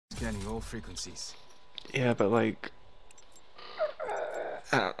Scanning all frequencies. Yeah, but like,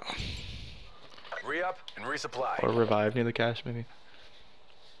 I don't know. Re-up and resupply. Or revive near the cache, maybe.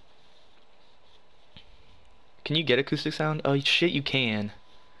 Can you get acoustic sound? Oh shit, you can.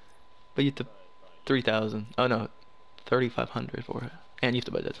 But you have to 3,000. Oh no, 3,500 for it. And you have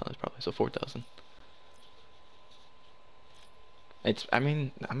to buy dead sounds probably, so 4,000. It's. I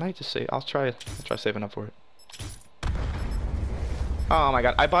mean, I might just say I'll try saving up for it. Oh my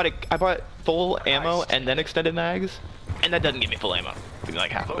god, I bought full ammo and then extended mags, and that doesn't give me full ammo. Give me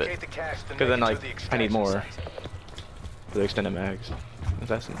like half of it. Because then like I need more for the extended mags.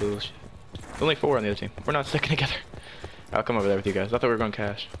 That's some bullshit. There's only 4 on the other team. We're not sticking together. I'll come over there with you guys. I thought we were going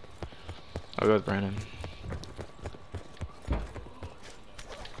cash. I'll go with Brandon.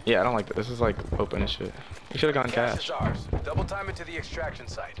 Yeah, I don't like that. This is like open as shit. We should have gone cash. Double time it to the extraction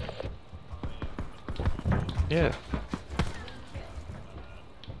site. Yeah.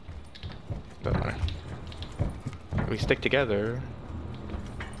 Don't matter. We stick together.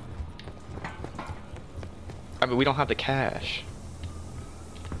 I mean, we don't have the cash.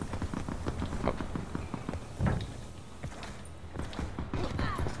 Oh.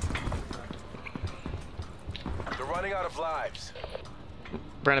 They're running out of lives.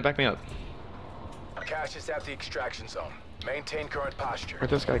 Brandon, back me up. Cache is at the extraction zone. Maintain current posture. Where'd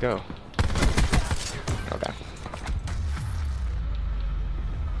this guy go? Okay.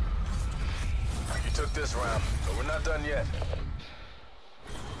 You took this round, but we're not done yet.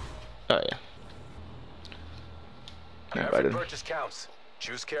 Oh yeah. Every purchase counts.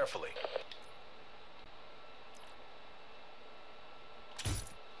 Choose carefully.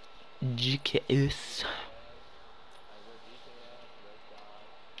 GKS.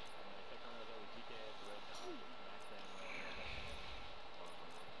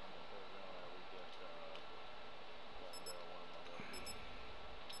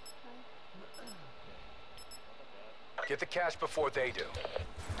 Get the cash before they do.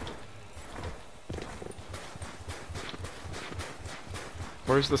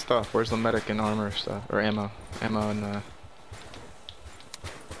 Where's the stuff? Where's the medic and armor stuff? Or ammo? Ammo and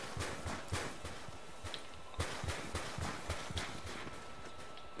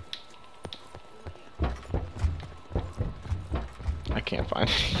I can't find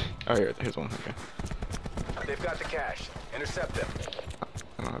it. Oh, here's one. Okay. They've got the cash. Intercept them.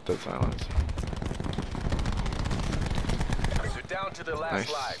 I don't have dead silence. They're down to their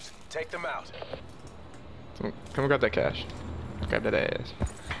last lives. Take them out. Come grab that cash. Grab that ass.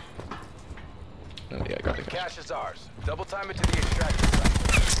 Oh yeah, I got the cash. Cash is ours. Double time it to the extraction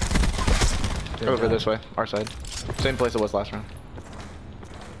site. Over this way, our side. Same place it was last round.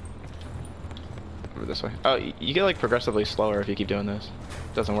 Over this way. Oh, you get like progressively slower if you keep doing this.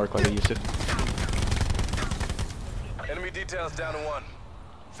 Doesn't work like it used to. Enemy details down to 1.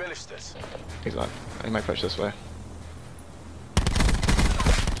 Finish this. He's not. He might push this way.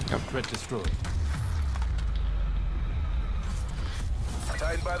 Threat destroyed.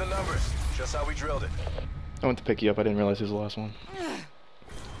 Tighten by the numbers. Just how we drilled it. I went to pick you up. I didn't realize he was the last one.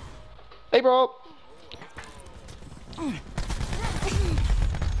 Hey, bro.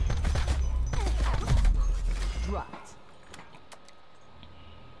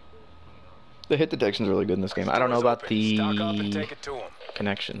 The hit detection's really good in this game. I don't know about the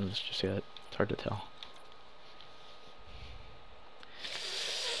connections just yet. It's hard to tell.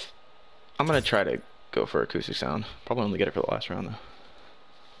 I'm gonna try to go for acoustic sound. Probably only get it for the last round though.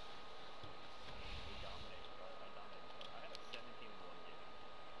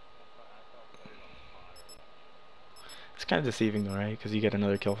 It's kind of deceiving though, right? Because you get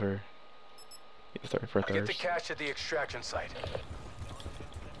another kill for third. Get the cash at the extraction site.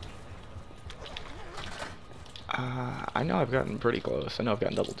 I know I've gotten pretty close. I know I've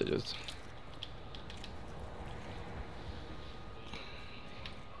gotten double digits.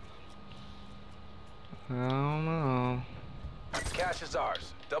 I don't know. Cash is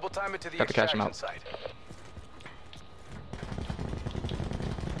ours. Double time it to the Got to cash him extraction out. site.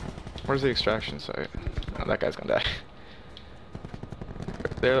 Where's the extraction site? Oh, that guy's gonna die.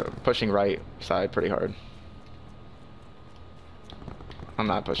 They're pushing right side pretty hard. I'm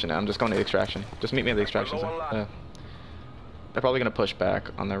not pushing it. I'm just going to the extraction. Just meet me at the extraction site. Yeah. They're probably gonna push back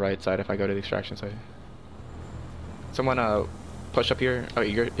on the right side if I go to the extraction site. Someone push up here. Oh,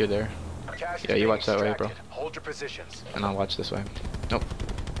 you're there. Yeah, you watch that way, bro. Hold your positions. And I'll watch this way. Nope.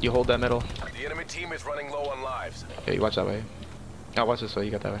 You hold that middle. The enemy team is running low on lives. Yeah, you watch that way. I'll watch this way.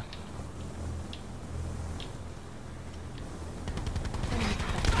 You got that way.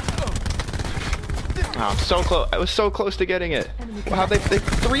 Oh, I'm so close. I was so close to getting it. Wow, they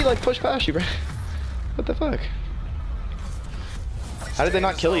 3 like push past you, bro. What the fuck? How did they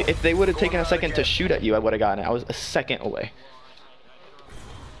not kill you? If they would have taken a second to shoot at you, I would have gotten it. I was a second away.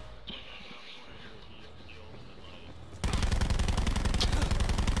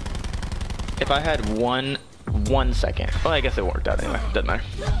 If I had one second. Well, I guess it worked out anyway. Doesn't matter.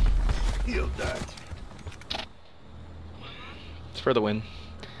 It's for the win.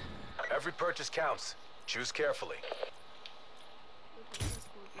 Every purchase counts. Choose carefully.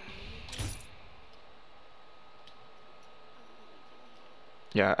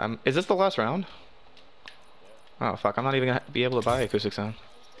 Yeah, is this the last round? Oh, fuck, I'm not even gonna be able to buy acoustic sound.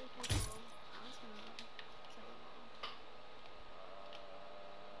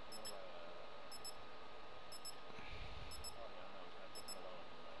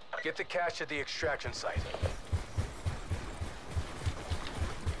 Get the cash at the extraction site.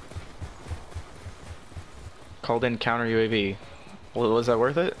 Called in counter UAV. Well, was that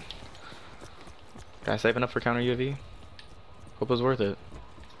worth it? Guys saving up for counter UAV? Hope it was worth it.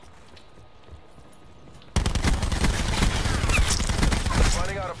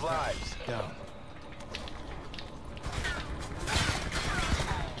 Running out of lives. Down.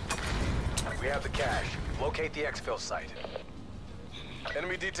 We have the cash. Locate the exfil site.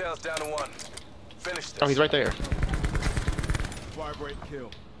 Enemy details down to 1. Finish this. Oh, he's right there. Fire break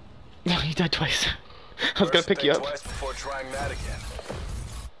kill. No, he died twice. I was gonna pick you up. Twice before trying that again.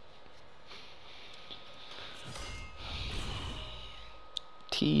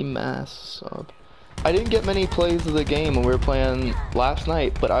 T-Mass sub. I didn't get many plays of the game when we were playing last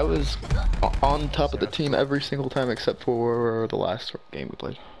night, but I was on top of the team every single time except for the last game we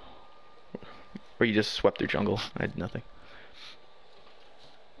played. Where you just swept through jungle. I did nothing.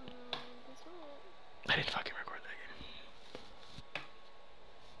 I didn't fucking record that game.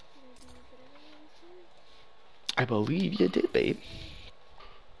 I believe you did, babe.